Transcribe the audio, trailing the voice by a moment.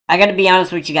I gotta be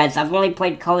honest with you guys. I've only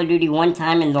played Call of Duty one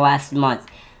time in the last month.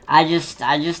 I just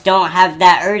don't have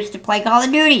that urge to play Call of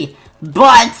Duty.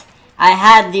 But I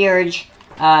had the urge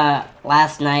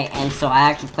last night, and so I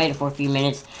actually played it for a few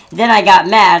minutes. Then I got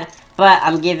mad, but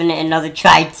I'm giving it another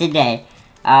try today.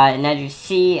 And as you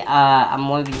see, I'm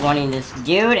going to be running this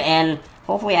dude, and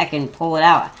hopefully I can pull it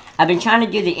out. I've been trying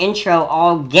to do the intro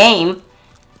all game,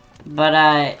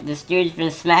 but this dude's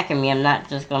been smacking me. I'm not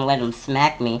just gonna let him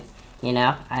smack me, you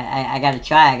know. I gotta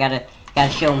try. I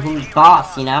gotta show him who's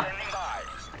boss, you know.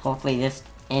 Hopefully this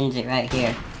ends it right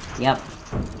here. Yep.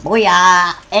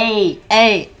 Booyah! Hey!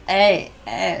 I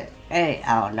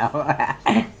don't know.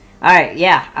 Alright,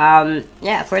 yeah.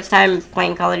 Yeah, first time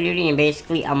playing Call of Duty in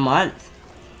basically a month.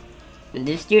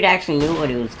 This dude actually knew what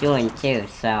he was doing, too,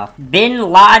 so.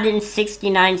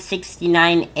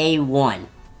 Binladen6969A1.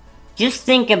 Just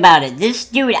think about it. This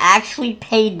dude actually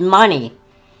paid money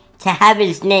to have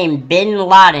his name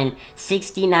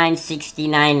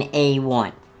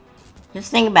Binladen6969A1. Just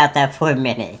think about that for a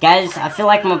minute. Guys, I feel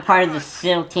like I'm a part of the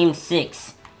SEAL Team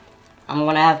 6. I'm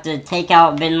gonna have to take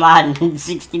out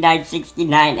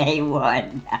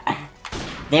Binladen6969A1.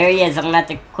 There he is. I'm gonna have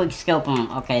to quick scope him.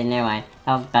 Okay, never mind.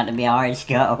 That was about to be a hard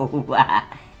scope. I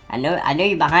know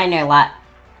you're behind there a lot.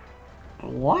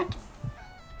 What?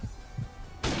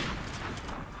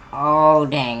 Oh,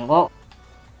 dang. Whoa.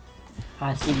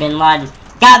 I see Bin Laden.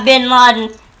 Got Bin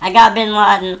Laden! I got Bin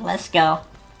Laden. Let's go.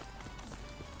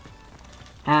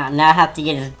 Now I have to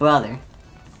get his brother.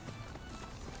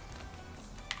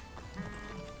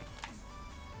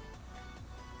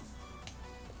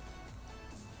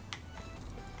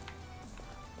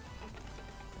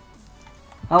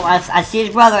 Oh, I see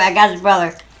his brother. I got his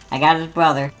brother. I got his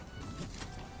brother.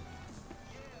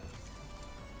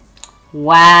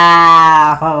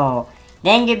 Wow.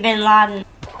 Dang it, Bin Laden.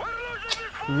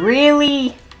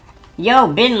 Really?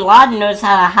 Yo, Bin Laden knows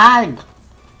how to hide.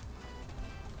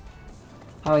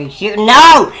 Oh, he's shooting.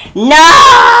 No! No!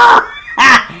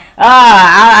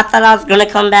 I thought I was gonna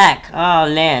come back.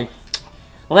 Oh, man.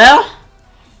 Well,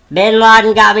 Bin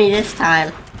Laden got me this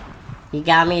time. He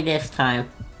got me this time.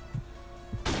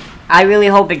 I really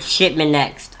hope it's Shipment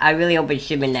next. I really hope it's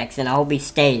Shipment next, and I hope he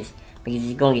stays. Because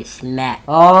he's gonna get smacked.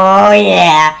 Oh,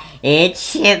 yeah. It's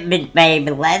Shipment,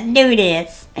 baby. Let's do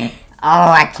this. Oh,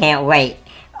 I can't wait.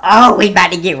 Oh, we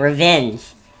about to get revenge.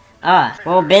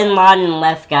 Well, Bin Laden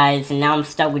left, guys, and now I'm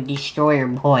stuck with Destroyer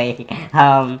Boy.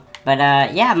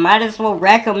 Yeah, might as well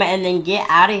wreck him and then get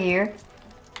out of here.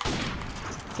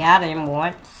 Got him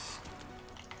once.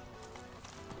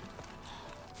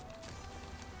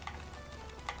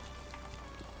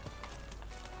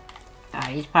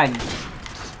 He's probably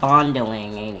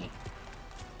spondling, ain't he?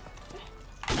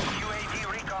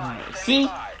 Alright, see?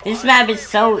 This map is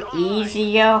so easy,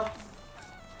 yo.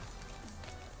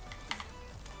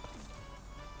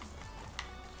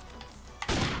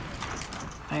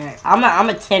 Alright, I'm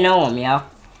a 10-0 him, yo.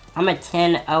 I'm a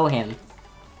 10-0 him.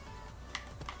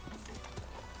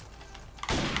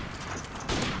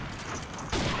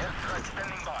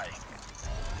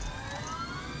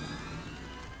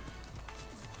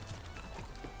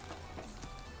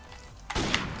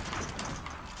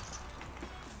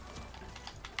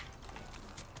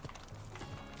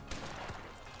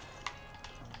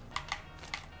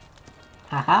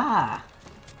 Haha.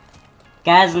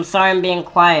 Guys, I'm sorry I'm being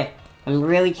quiet. I'm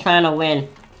really trying to win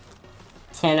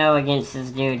 10-0 against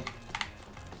this dude.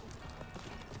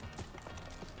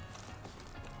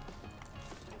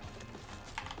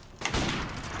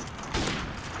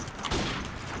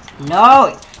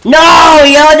 No! No!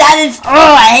 Yo, that is...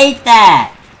 Oh, I hate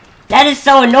that! That is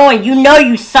so annoying. You know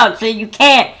you suck, so you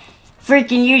can't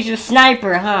freaking use your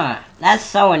sniper, huh? That's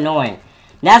so annoying.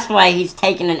 That's why he's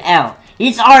taking an L.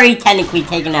 He's already technically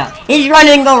taken out. He's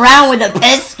running around with a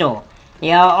pistol.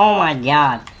 Yo, oh my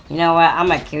god. You know what? I'm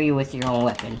gonna kill you with your own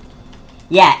weapon.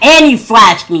 Yeah, and you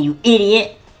flashed me, you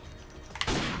idiot.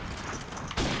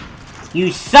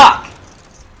 You suck.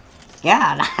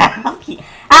 God.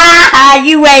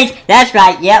 You waste. That's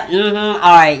right. Yep.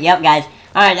 Alright, yep, guys.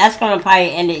 Alright, that's gonna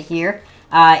probably end it here.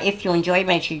 If you enjoyed,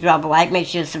 make sure you drop a like, make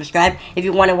sure to subscribe. If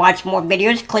you want to watch more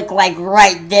videos, click like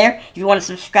right there. If you want to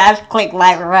subscribe, click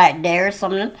like right there or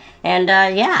something. And,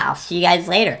 yeah, I'll see you guys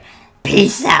later.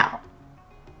 Peace out.